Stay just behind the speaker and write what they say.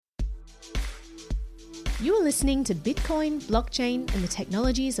You are listening to Bitcoin, Blockchain and the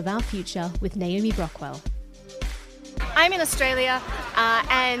Technologies of Our Future with Naomi Brockwell. I'm in Australia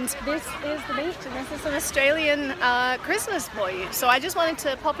and this is the beach and this is an Australian Christmas for you. So I just wanted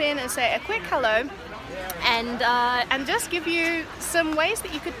to pop in and say a quick hello and just give you some ways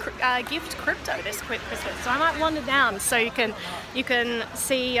that you could gift crypto this quick Christmas. So I might wander down so you can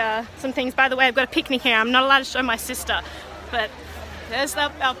see some things. By the way, I've got a picnic here. I'm not allowed to show my sister, but there's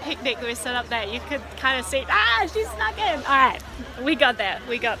our picnic we set up there. You could kind of see, she snuck in. All right, we got there.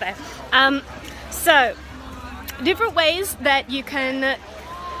 So different ways that you can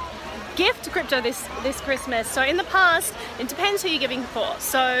gift crypto this Christmas. So in the past, it depends who you're giving for.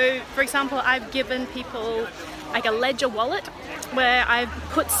 So for example, I've given people like a Ledger wallet where I've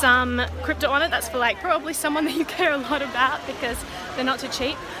put some crypto on it. That's for like probably someone that you care a lot about because they're not too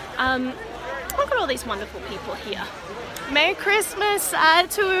cheap. Look at all these wonderful people here. Merry Christmas, 23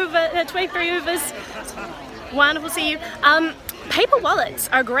 Ubers. Wonderful to see you. Paper wallets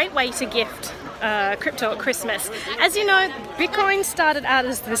are a great way to gift crypto at Christmas. As you know, Bitcoin started out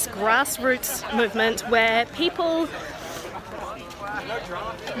as this grassroots movement where people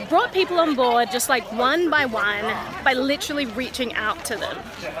brought people on board just like one by one by literally reaching out to them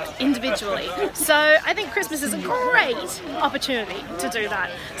individually. So I think Christmas is a great opportunity to do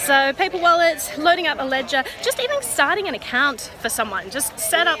that. So paper wallets, loading up a ledger, just even starting an account for someone. Just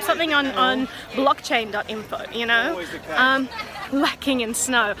set up something on blockchain.info, you know? Lacking in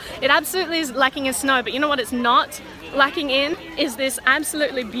snow. It absolutely is lacking in snow, but you know what it's not lacking in? Is this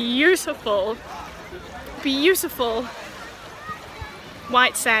absolutely beautiful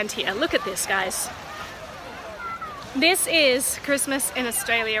white sand here. Look at this, guys. This is Christmas in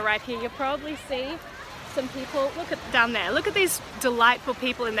Australia right here. You'll probably see some people, look at down there. Look at these delightful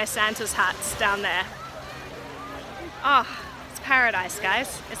people in their Santa's hats down there. Oh, it's paradise,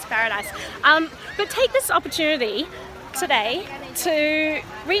 guys. It's paradise. But take this opportunity today to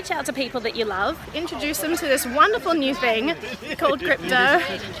reach out to people that you love, introduce them to this wonderful new thing called crypto.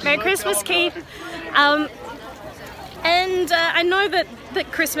 Merry Christmas, Keith. And I know that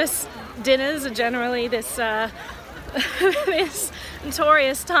Christmas dinners are generally this this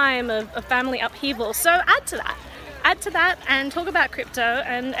notorious time of family upheaval. So add to that and talk about crypto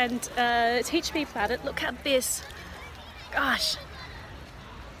and teach people about it. Look at this. Gosh.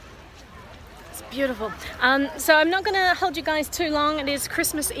 It's beautiful. So I'm not going to hold you guys too long. It is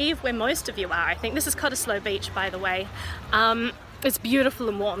Christmas Eve where most of you are. I think this is Cottesloe Beach, by the way. It's beautiful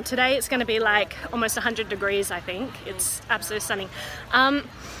and warm. Today it's going to be like almost 100 degrees, I think. It's absolutely stunning.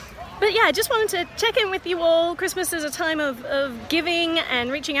 But yeah, I just wanted to check in with you all. Christmas is a time of giving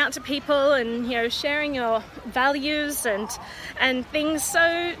and reaching out to people and, you know, sharing your values and things.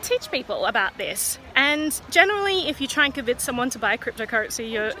 So teach people about this. And generally, if you try and convince someone to buy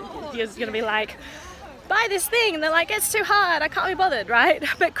cryptocurrency, you're going to be like, buy this thing, and they're like, it's too hard, I can't be bothered, right?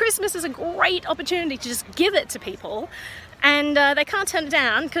 But Christmas is a great opportunity to just give it to people. And they can't turn it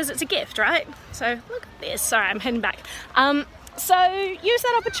down because it's a gift, right? So look at this. Sorry, I'm heading back. So use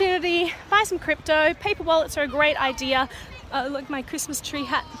that opportunity, buy some crypto. Paper wallets are a great idea. Look, my Christmas tree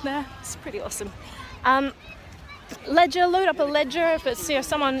hat there. It's pretty awesome. Ledger, load up a ledger if it's, you know,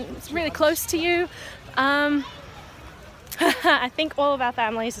 someone that's really close to you. I think all of our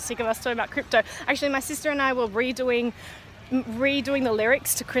families are sick of us talking about crypto. Actually, my sister and I were redoing the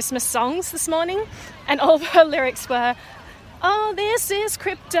lyrics to Christmas songs this morning, and all of her lyrics were, oh, this is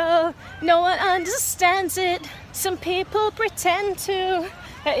crypto, no one understands it, some people pretend to.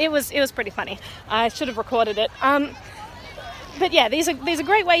 It was pretty funny. I should have recorded it. But yeah, these are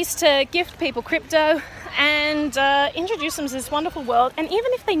great ways to gift people crypto and introduce them to this wonderful world. And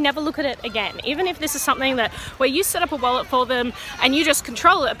even if they never look at it again, even if this is something that where you set up a wallet for them and you just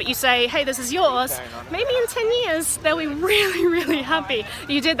control it, but you say, hey, this is yours, maybe in 10 years they'll be really, really happy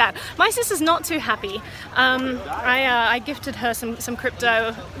you did that. My sister's not too happy. I gifted her some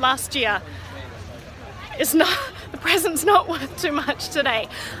crypto last year. The present's not worth too much today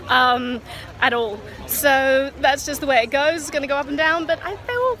at all. So that's just the way it goes. It's going to go up and down, but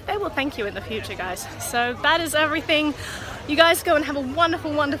they will thank you in the future, guys. So that is everything. You guys go and have a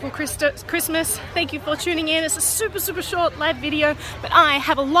wonderful, wonderful Christmas. Thank you for tuning in. It's a super, super short live video, but I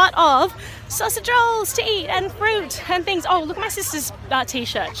have a lot of sausage rolls to eat and fruit and things. Oh, look at my sister's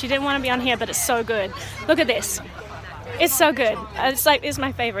t-shirt. She didn't want to be on here, but it's so good. Look at this. It's so good. It's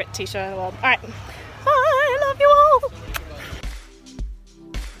my favorite t-shirt in the world. All right. I love you all.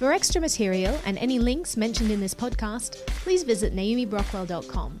 For extra material and any links mentioned in this podcast, please visit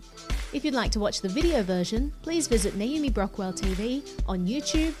naomibrockwell.com. If you'd like to watch the video version, please visit Naomi Brockwell TV on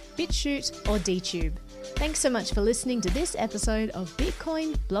YouTube, BitChute or DTube. Thanks so much for listening to this episode of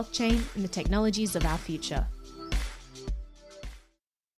Bitcoin, Blockchain, and the Technologies of Our Future.